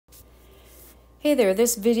Hey there,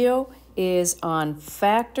 this video is on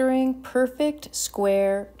factoring perfect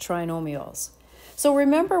square trinomials. So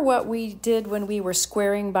remember what we did when we were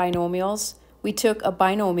squaring binomials? We took a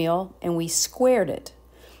binomial and we squared it.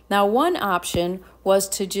 Now one option was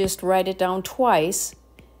to just write it down twice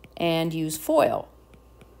and use FOIL.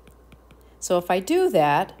 So if I do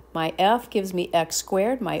that, my f gives me x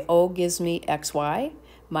squared, my o gives me xy,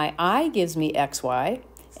 my I gives me xy,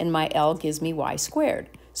 and my L gives me y squared.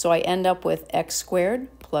 So I end up with x squared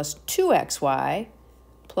plus 2xy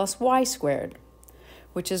plus y squared,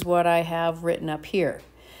 which is what I have written up here.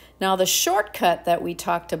 Now the shortcut that we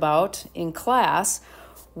talked about in class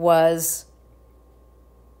was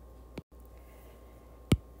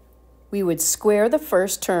we would square the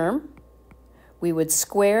first term, we would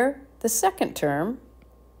square the second term,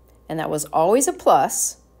 and that was always a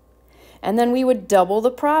plus, and then we would double the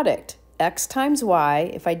product. X times y,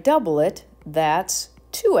 if I double it, that's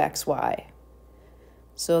 2xy.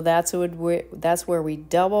 So that's where we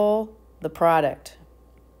double the product.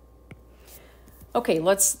 Okay,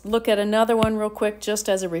 let's look at another one real quick just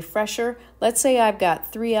as a refresher. Let's say I've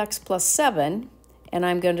got 3x plus 7, and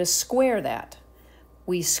I'm going to square that.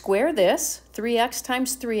 We square this. 3x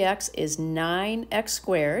times 3x is 9x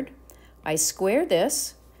squared. I square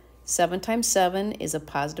this. 7 times 7 is a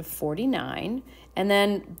positive 49. And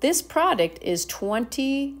then this product is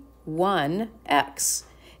 21x.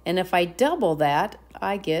 And if I double that,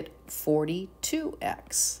 I get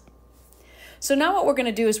 42x. So now what we're going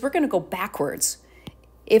to do is we're going to go backwards.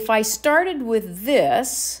 If I started with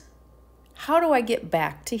this, how do I get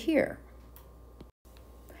back to here?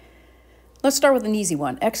 Let's start with an easy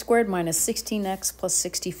one. X squared minus 16x plus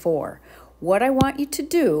 64. What I want you to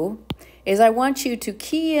do is I want you to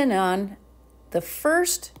key in on the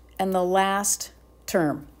first and the last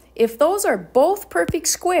term. If those are both perfect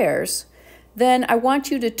squares, then I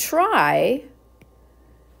want you to try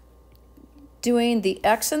doing the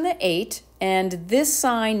x and the 8, and this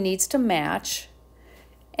sign needs to match,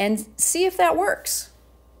 and see if that works.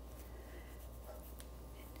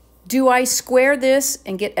 Do I square this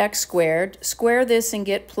and get x squared, square this and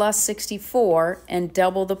get plus 64, and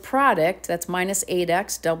double the product? That's minus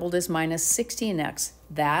 8x, doubled is minus 16x.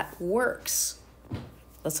 That works.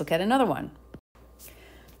 Let's look at another one.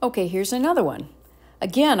 Okay, here's another one.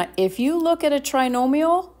 Again, if you look at a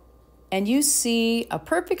trinomial and you see a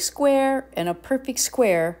perfect square and a perfect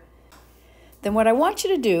square, then what I want you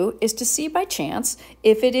to do is to see by chance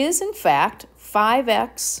if it is in fact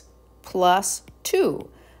 5x plus 2.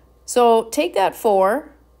 So take that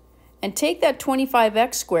 4 and take that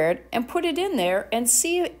 25x squared and put it in there and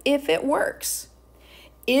see if it works.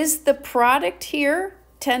 Is the product here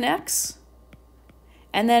 10x?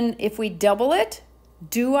 And then if we double it,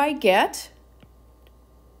 do I get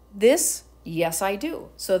this? Yes, I do.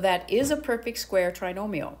 So that is a perfect square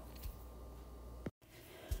trinomial.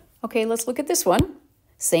 Okay, let's look at this one.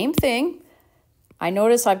 Same thing. I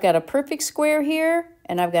notice I've got a perfect square here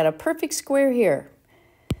and I've got a perfect square here.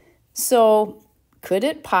 So could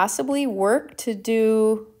it possibly work to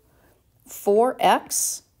do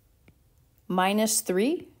 4x minus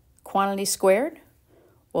 3 quantity squared?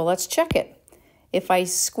 Well, let's check it. If I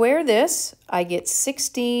square this, I get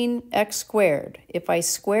 16x squared. If I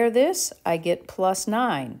square this, I get plus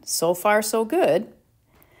 9. So far, so good.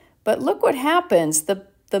 But look what happens.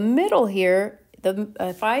 The middle here,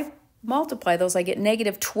 if I multiply those, I get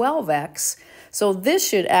negative 12x. So this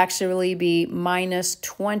should actually be minus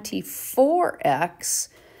 24x.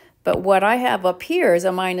 But what I have up here is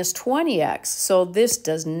a minus 20x. So this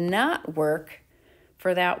does not work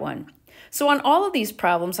for that one. So on all of these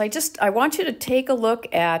problems, I want you to take a look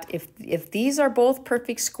at if these are both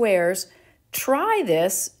perfect squares, try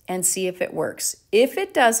this and see if it works. If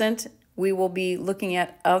it doesn't, we will be looking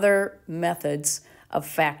at other methods of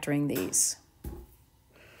factoring these.